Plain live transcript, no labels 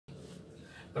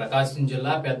ప్రకాశం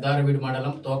జిల్లా పెద్దారవిడు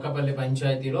మండలం తోకపల్లి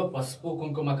పంచాయతీలో పసుపు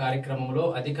కుంకుమ కార్యక్రమంలో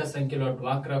అధిక సంఖ్యలో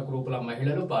డ్వాక్రా గ్రూపుల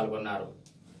మహిళలు పాల్గొన్నారు.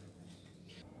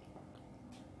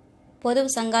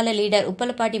 పొదుపు సంఘాల లీడర్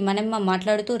ఉప్పలపాటి మనమ్మ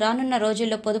మాట్లాడుతూ రానున్న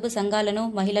రోజుల్లో పొదుపు సంఘాలను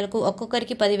మహిళలకు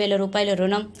ఒక్కొక్కరికి 10,000 రూపాయల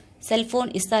రుణం, సెల్ ఫోన్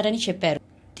ఇస్తారని చెప్పారు.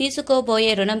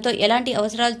 తీసుకోబోయే రుణంతో ఎలాంటి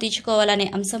అవసరాలు తీర్చుకోవాలనే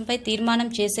అంశంపై తీర్మానం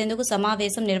చేసేందుకు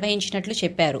సమావేశం నిర్వహించినట్లు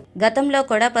చెప్పారు. గతంలో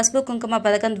కూడా పసుపు కుంకుమ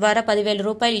పథకం ద్వారా 10,000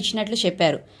 రూపాయలు ఇచ్చినట్లు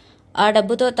చెప్పారు. ఆ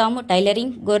డబ్బుతో తాము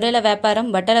టైలరింగ్, గొర్రెల వ్యాపారం,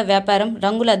 బట్టల వ్యాపారం,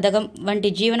 రంగుల అద్దకం వంటి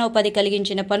జీవనోపాధి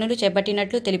కలిగించిన పనులు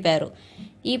చేపట్టినట్లు తెలిపారు.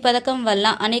 ఈ పథకం వల్ల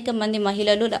అనేక మంది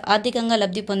మహిళలు ఆర్థికంగా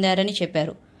లబ్ధి పొందారని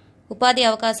చెప్పారు. ఉపాధి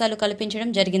అవకాశాలు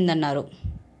కల్పించడం జరిగిందన్నారు.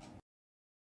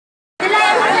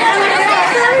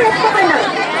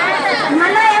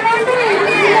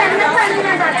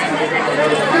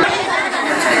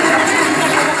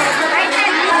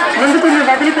 ముందుకున్న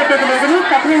వదిలిపెట్టేది లేదని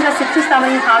కఠినంగా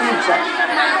శిక్షిస్తామని హామీ ఇచ్చారు.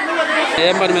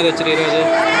 ఏం పని మీద వచ్చారు ఈరోజు?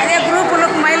 అదే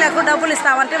గ్రూపులకు మహిళలకు డబ్బులు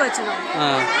ఇస్తామంటే వచ్చినాం.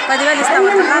 10,000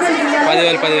 ఇస్తామంటారు.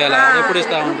 10,000 ఎప్పుడు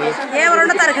ఇస్తామంటారు?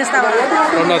 2వ తారీఖు ఇస్తామన్నారు.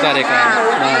 2వ తారీఖు.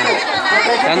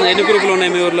 ఎన్ని గ్రూపులు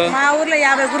ఉన్నాయి మీ ఊర్లో? మా ఊర్లో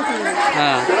 50 గ్రూపులు ఉన్నాయి.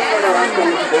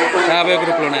 50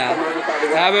 గ్రూపులు ఉన్నాయా?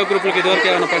 50 గ్రూపులకి ఇదివరకు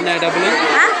ఏమైనా పడినాయి డబ్బులు?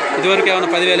 ఇదివరకు ఏమైనా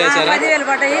 10,000 వేసారా? 10,000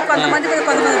 పడ్డాయి. కొంతమంది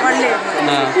పడలేదు.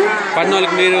 పడిన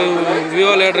వాళ్ళకి మీరు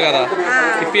వివో లీడర్ కదా,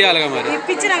 ఇప్పియాలిగా. మరి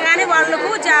ఇప్పించినా కానీ వాళ్ళకు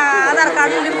ఆధార్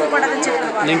కార్డు లింక్ పడదని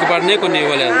చెప్పారు. లింక్ పడినాయి, కొన్ని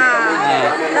ఇవ్వలేదు.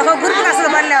 ఒక గ్రూప్కి అసలు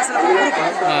పడలేదు. అసలు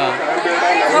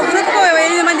ఒక గ్రూప్కు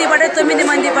 8 మంది పడ్డాయి, 9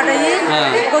 మంది పడ్డాయి.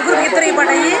 ఒక గ్రూప్కి 2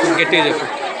 పడ్డాయి. గట్టిగా చెప్పు.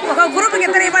 ఒక గ్రూప్కి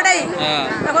 2 పడ్డాయి.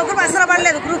 ఒక గ్రూప్ అసలు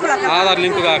పడలేదు. గ్రూపులకు ఆధార్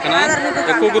లింక్ కాకనా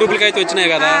ఎక్కువ గ్రూపులకి అయితే వచ్చినాయి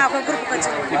కదా.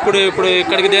 ఇప్పుడు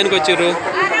ఇక్కడికి దేనికి వచ్చారు?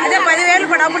 అదే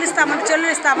 10,000 డబ్బులు ఇస్తామన్నారు, చెల్లు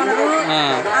ఇస్తామన్నారు.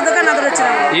 అందుకని అందరూ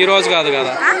వచ్చినారు. ఈ రోజు కాదు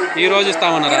కదా, ఈ రోజు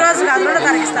ఇస్తామన్నారు. ఈ రోజు కాదు, 2వ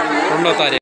తారీఖు ఇస్తామన్నారు. 2వ తారీఖు.